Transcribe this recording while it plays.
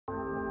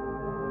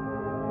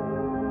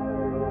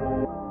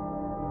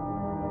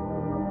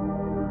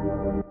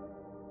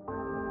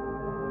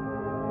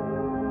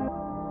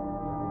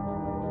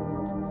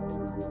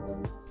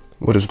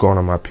What is going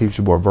on, my peeps?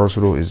 Your boy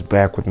Versatile is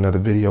back with another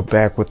video,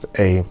 back with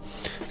a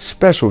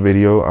special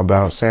video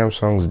about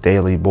Samsung's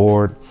daily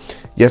board.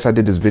 Yes, I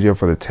did this video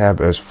for the Tab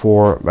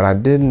S4, but I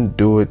didn't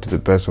do it to the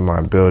best of my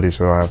ability,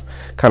 so I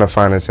kind of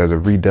find this as a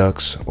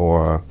redux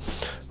or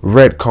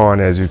retcon,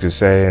 as you could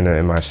say,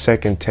 in my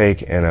second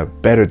take and a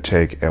better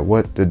take at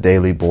what the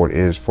daily board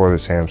is for the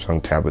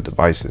Samsung tablet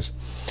devices.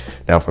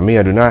 Now, for me,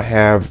 I do not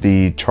have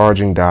the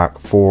charging dock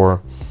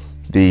for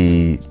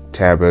the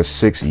Tab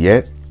S6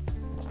 yet,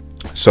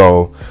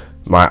 so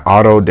my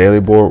auto daily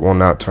board will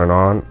not turn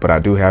on, but I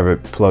do have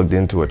it plugged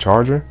into a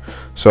charger.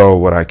 So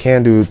what I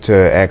can do to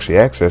actually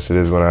access it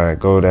is when I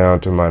go down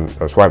to my,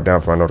 or swipe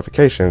down for my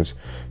notifications,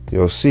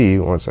 you'll see,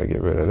 once I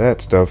get rid of that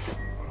stuff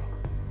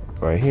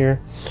right here,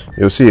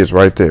 you'll see it's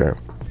right there.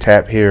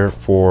 Tap here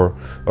for,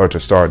 or to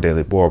start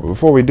daily board. But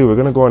before we do, we're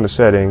gonna go into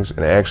settings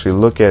and actually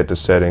look at the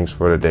settings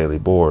for the daily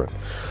board.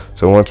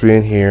 So once we're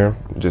in here,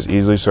 just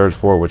easily search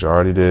for it, which I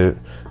already did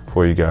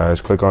for you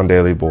guys. Click on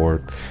daily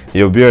board.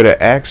 You'll be able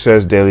to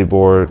access daily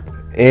board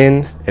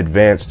in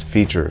advanced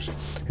features.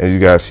 As you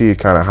guys see, it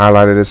kind of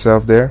highlighted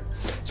itself there.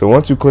 So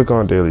once you click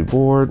on daily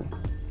board,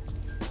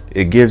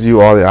 it gives you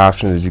all the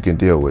options that you can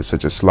deal with,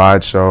 such as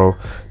slideshow,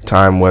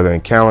 time, weather,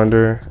 and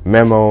calendar,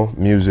 memo,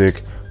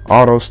 music,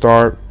 auto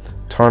start,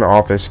 turn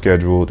off as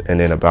scheduled, and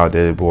then about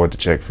daily board to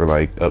check for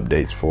like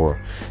updates for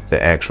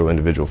the actual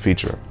individual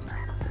feature.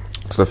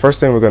 So the first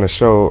thing we're going to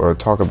show or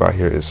talk about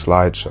here is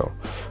slideshow.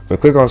 When you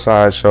click on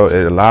slideshow,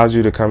 it allows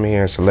you to come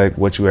here and select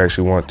what you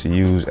actually want to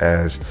use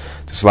as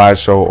the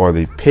slideshow or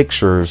the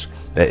pictures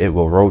that it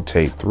will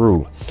rotate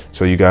through.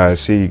 So you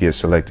guys see, you get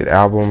selected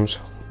albums,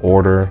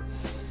 order,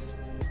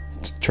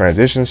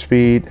 transition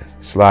speed,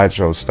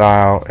 slideshow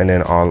style, and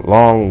then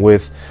along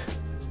with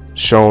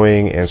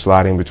showing and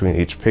sliding between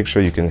each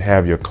picture, you can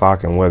have your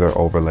clock and weather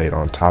overlaid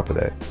on top of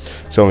that.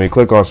 So when you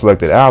click on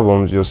selected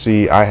albums, you'll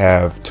see I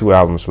have two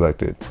albums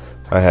selected.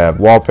 I have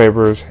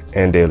Wallpapers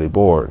and daily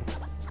board.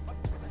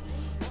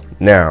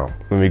 Now,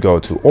 when we go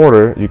to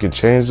order, you can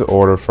change the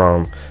order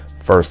from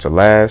first to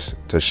last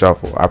to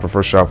shuffle. I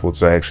prefer shuffle,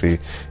 so actually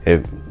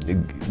it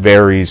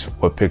varies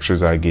what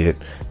pictures I get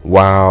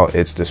while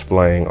it's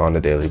displaying on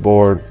the daily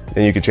board.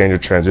 Then you can change your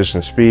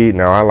transition speed.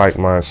 Now, I like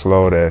mine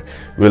slow to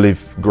really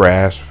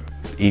grasp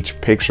each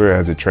picture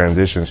as it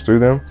transitions through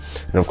them.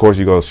 And of course,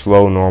 you go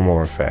slow, normal,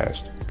 or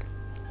fast.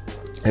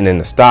 And then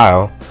the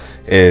style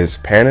is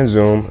pan and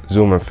zoom,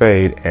 zoom and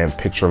fade, and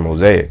picture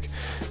mosaic.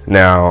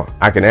 Now,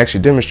 I can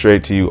actually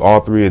demonstrate to you all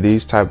three of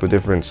these type of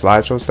different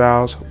slideshow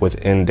styles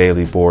within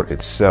daily board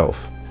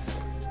itself.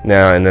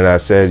 Now, and then I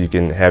said you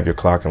can have your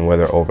clock and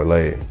weather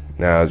overlaid.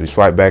 Now, as we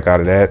swipe back out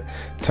of that,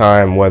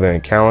 time, weather,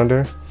 and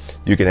calendar,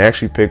 you can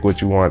actually pick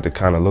what you want it to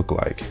kind of look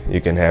like.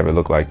 You can have it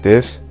look like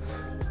this.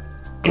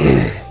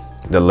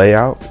 The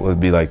layout would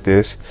be like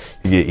this.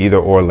 You get either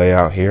or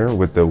layout here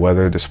with the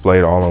weather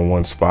displayed all in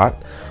one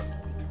spot.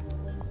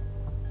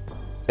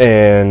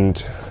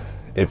 And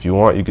if you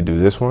want, you could do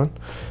this one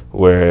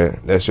where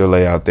that's your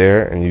layout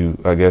there, and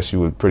I guess you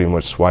would pretty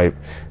much swipe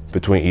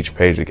between each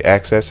page to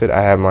access it.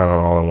 I have mine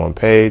on all in one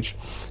page.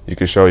 You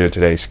can show your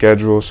today's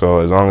schedule,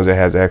 so as long as it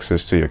has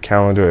access to your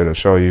calendar, it'll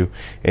show you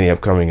any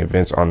upcoming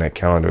events on that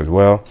calendar as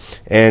well.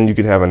 And you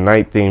can have a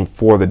night theme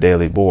for the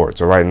daily board.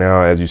 So right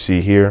now, as you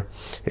see here,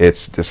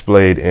 it's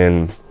displayed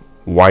in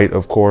white,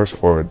 of course,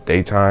 or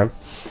daytime.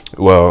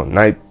 Well,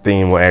 night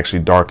theme will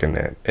actually darken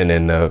that, and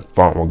then the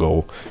font will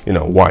go,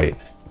 white.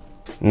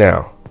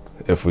 Now,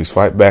 if we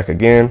swipe back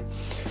again,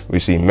 we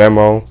see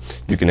memo.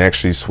 You can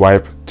actually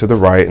swipe to the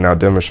right, and I'll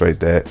demonstrate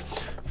that,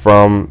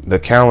 from the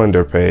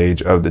calendar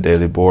page of the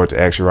daily board to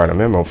actually write a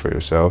memo for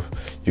yourself.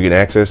 You can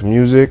access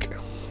music,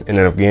 and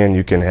then again,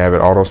 you can have it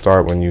auto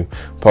start when you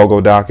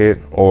pogo dock it,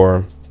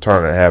 or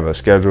have a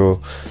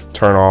schedule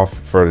turn off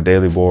for the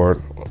daily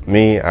board.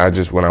 Me,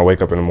 when I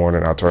wake up in the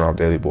morning, I'll turn off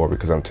daily board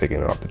because I'm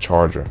taking it off the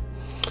charger.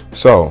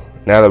 So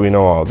now that we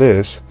know all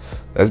this,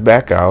 let's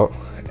back out,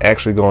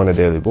 actually go on the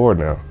daily board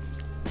now.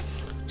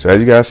 So as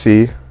you guys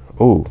see,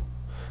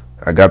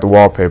 I got the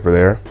wallpaper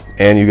there,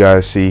 and you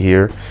guys see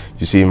here,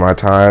 you see my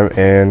time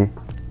and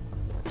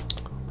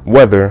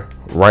weather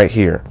right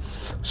here.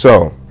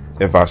 So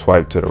if I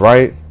swipe to the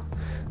right,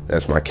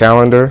 that's my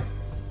calendar,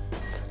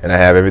 and I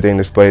have everything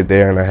displayed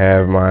there, and I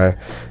have my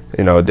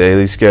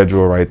daily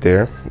schedule right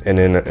there, and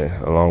then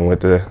along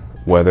with the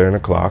weather and the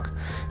clock.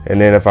 And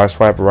then if I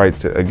swipe right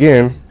to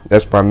again,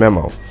 that's my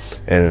memo,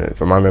 and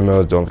for my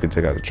memos, don't get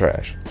take out the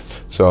trash.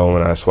 So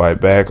when I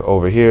swipe back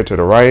over here to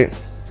the right,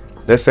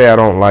 let's say I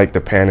don't like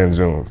the pan and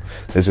zoom.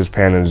 This is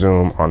pan and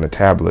zoom on the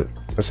tablet.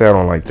 Let's say I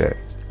don't like that.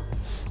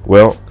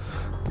 Well,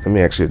 let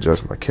me actually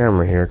adjust my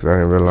camera here because I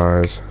didn't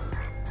realize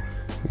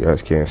you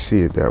guys can't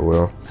see it that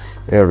well.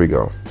 There we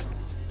go.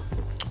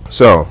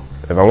 So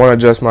if I want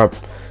to adjust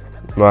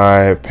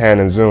my pan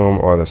and zoom,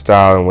 or the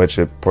style in which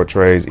it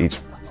portrays each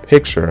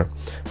picture,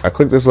 I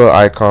click this little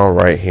icon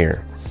right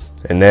here,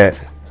 and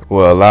that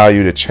will allow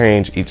you to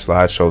change each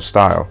slideshow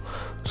style.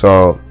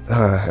 So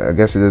I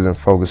guess it isn't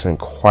focusing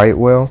quite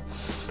well,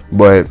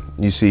 but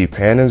you see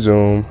pan and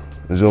zoom,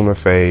 zoom and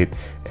fade,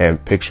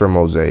 and picture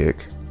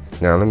mosaic.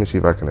 Now let me see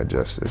if I can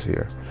adjust this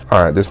here.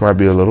 All right, this might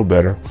be a little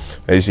better.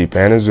 Now you see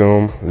pan and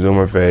zoom, zoom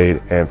and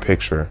fade, and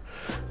picture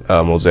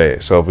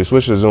mosaic. So if we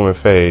switch to zoom and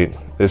fade,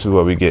 this is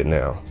what we get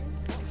now.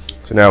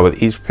 So now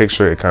with each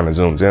picture, it kind of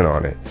zooms in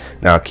on it.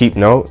 Now keep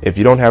note, if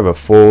you don't have a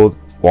full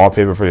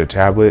wallpaper for your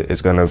tablet,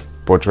 it's going to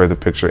portray the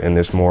picture in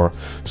this more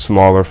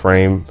smaller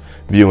frame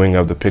viewing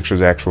of the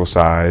picture's actual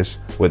size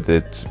with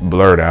its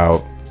blurred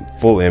out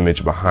full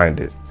image behind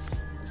it.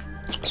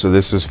 So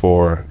this is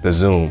for the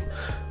zoom.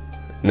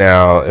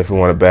 Now if we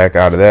want to back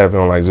out of that, if we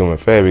don't like zoom and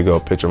fade, we go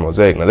picture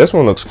mosaic. Now this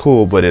one looks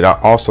cool, but it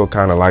also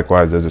kind of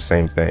likewise does the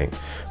same thing.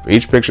 For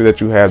each picture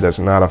that you have that's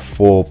not a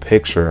full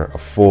picture, a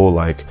full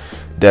like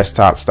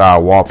desktop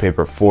style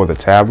wallpaper for the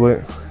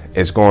tablet,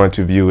 it's going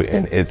to view it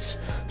in its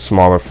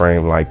smaller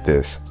frame like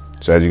this.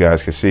 So as you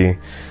guys can see,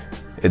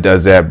 it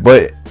does that,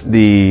 but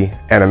the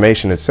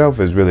animation itself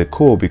is really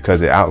cool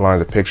because it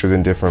outlines the pictures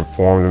in different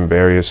forms and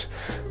various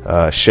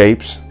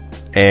shapes,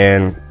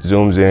 and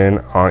zooms in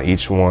on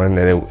each one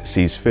that it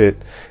sees fit.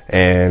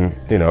 And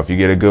you know, if you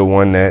get a good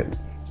one that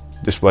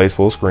displays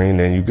full screen,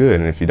 then you're good,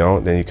 and if you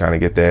don't, then you kind of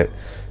get that,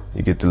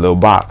 you get the little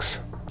box.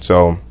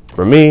 So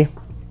for me,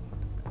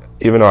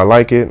 even though I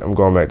like it, I'm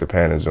going back to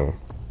pan and zoom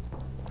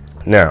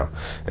now.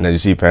 And as you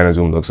see, pan and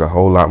zoom looks a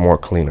whole lot more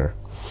cleaner.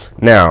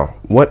 Now,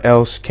 what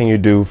else can you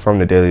do from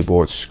the daily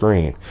board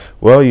screen?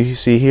 Well, you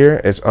see here,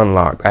 it's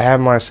unlocked. I have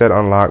mine set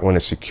unlocked when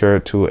it's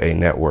secured to a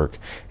network.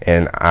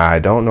 And I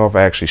don't know if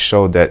I actually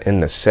showed that in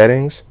the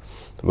settings,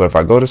 but if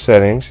I go to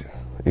settings,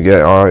 you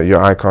get all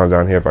your icons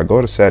down here. If I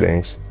go to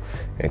settings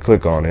and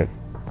click on it,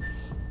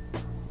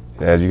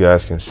 as you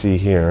guys can see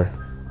here,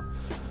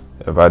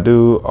 if I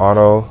do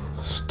auto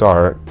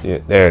start, yeah,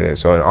 there it is.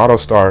 So in auto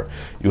start,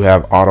 you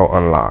have auto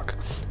unlock.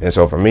 And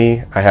so for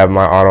me, I have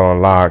my auto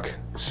unlock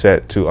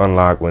set to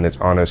unlock when it's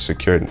on a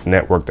secured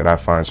network that I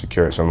find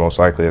secure. So most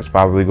likely it's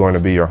probably going to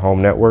be your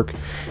home network.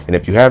 And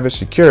if you have it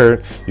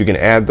secured, you can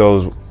add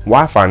those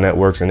Wi-Fi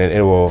networks and then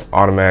it will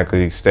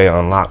automatically stay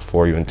unlocked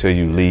for you until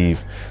you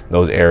leave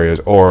those areas,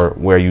 or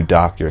where you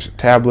dock your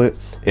tablet,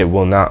 it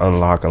will not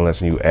unlock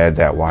unless you add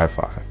that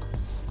Wi-Fi.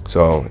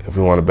 So if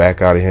we want to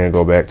back out of here and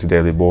go back to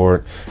daily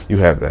board, you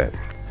have that.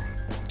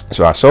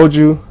 So I showed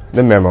you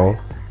the memo,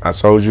 I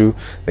showed you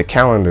the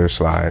calendar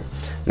slide.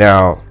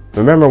 Now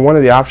remember, one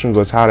of the options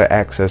was how to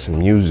access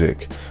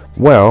music.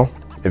 Well,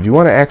 if you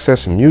want to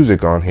access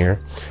music on here,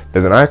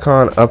 there's an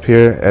icon up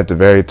here at the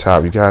very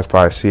top. You guys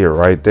probably see it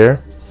right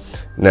there.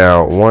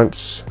 Now,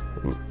 once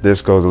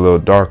this goes a little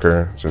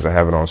darker, since I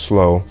have it on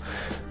slow,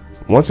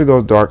 once it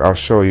goes dark, I'll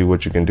show you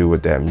what you can do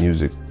with that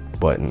music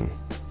button.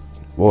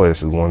 Boy,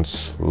 this is one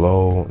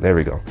slow. There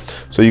we go.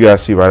 So you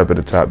guys see right up at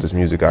the top this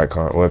music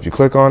icon. Well, if you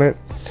click on it,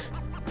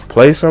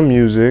 play some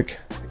music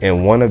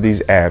in one of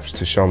these apps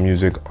to show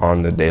music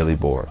on the daily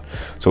board.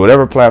 So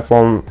whatever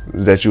platform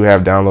that you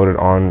have downloaded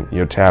on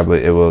your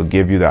tablet, it will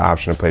give you the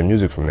option to play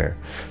music from there.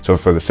 So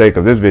for the sake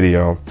of this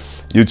video,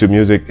 YouTube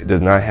Music does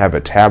not have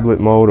a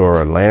tablet mode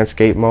or a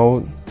landscape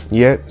mode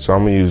yet. So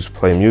I'm gonna use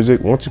play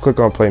music. Once you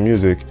click on play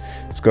music,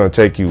 it's gonna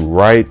take you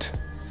right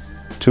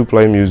to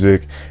play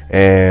music,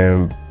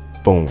 and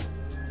boom.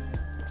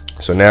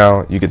 So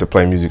now you get to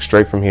play music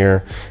straight from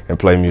here and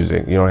play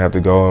music. You don't have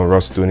to go and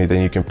rush through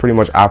anything. You can pretty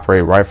much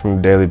operate right from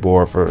the daily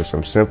board for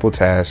some simple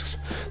tasks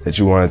that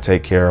you want to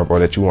take care of or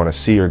that you want to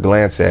see or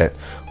glance at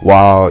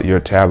while your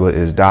tablet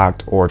is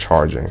docked or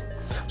charging.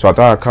 So I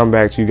thought I'd come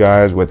back to you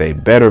guys with a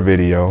better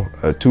video,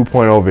 a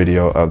 2.0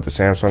 video of the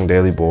Samsung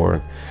daily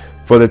board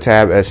for the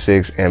Tab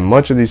S6, and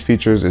much of these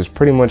features is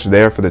pretty much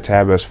there for the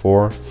Tab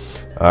S4.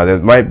 There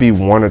might be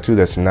one or two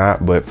that's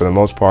not, but for the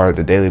most part,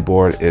 the daily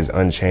board is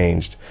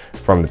unchanged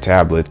from the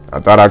tablet. I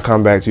thought I'd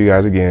come back to you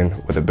guys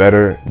again with a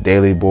better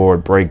daily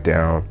board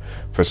breakdown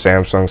for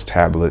Samsung's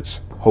tablets.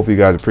 Hopefully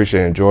you guys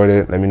appreciate and enjoyed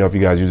it. Let me know if you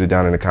guys use it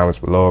down in the comments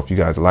below. If you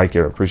guys like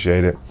it,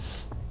 appreciate it.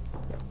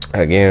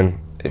 Again,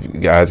 if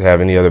you guys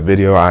have any other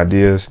video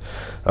ideas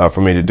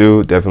for me to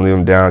do, definitely leave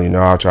them down. You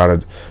know, I'll try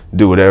to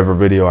do whatever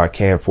video I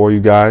can for you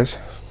guys.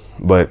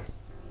 But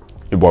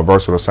your boy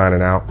Versatile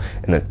signing out,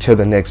 and until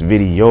the next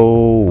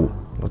video,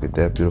 look at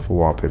that beautiful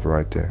wallpaper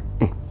right there.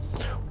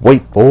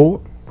 Wait for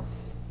it.